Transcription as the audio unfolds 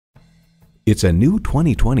It's a new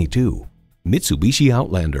 2022 Mitsubishi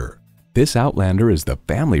Outlander. This Outlander is the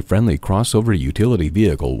family-friendly crossover utility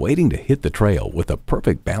vehicle waiting to hit the trail with a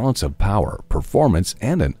perfect balance of power, performance,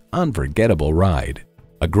 and an unforgettable ride.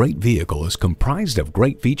 A great vehicle is comprised of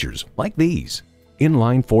great features like these: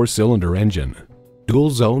 inline 4-cylinder engine,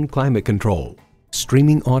 dual-zone climate control,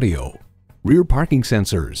 streaming audio, rear parking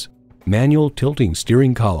sensors, manual tilting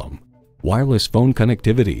steering column, wireless phone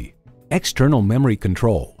connectivity, external memory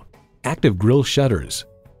control, active grille shutters,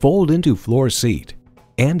 fold-into floor seat,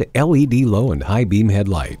 and LED low and high beam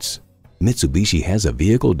headlights. Mitsubishi has a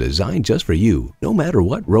vehicle designed just for you, no matter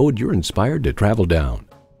what road you're inspired to travel down.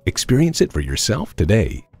 Experience it for yourself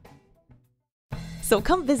today. So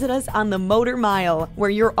come visit us on the Motor Mile, where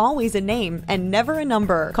you're always a name and never a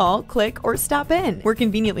number. Call, click, or stop in. We're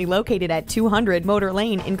conveniently located at 200 Motor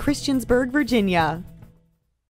Lane in Christiansburg, Virginia.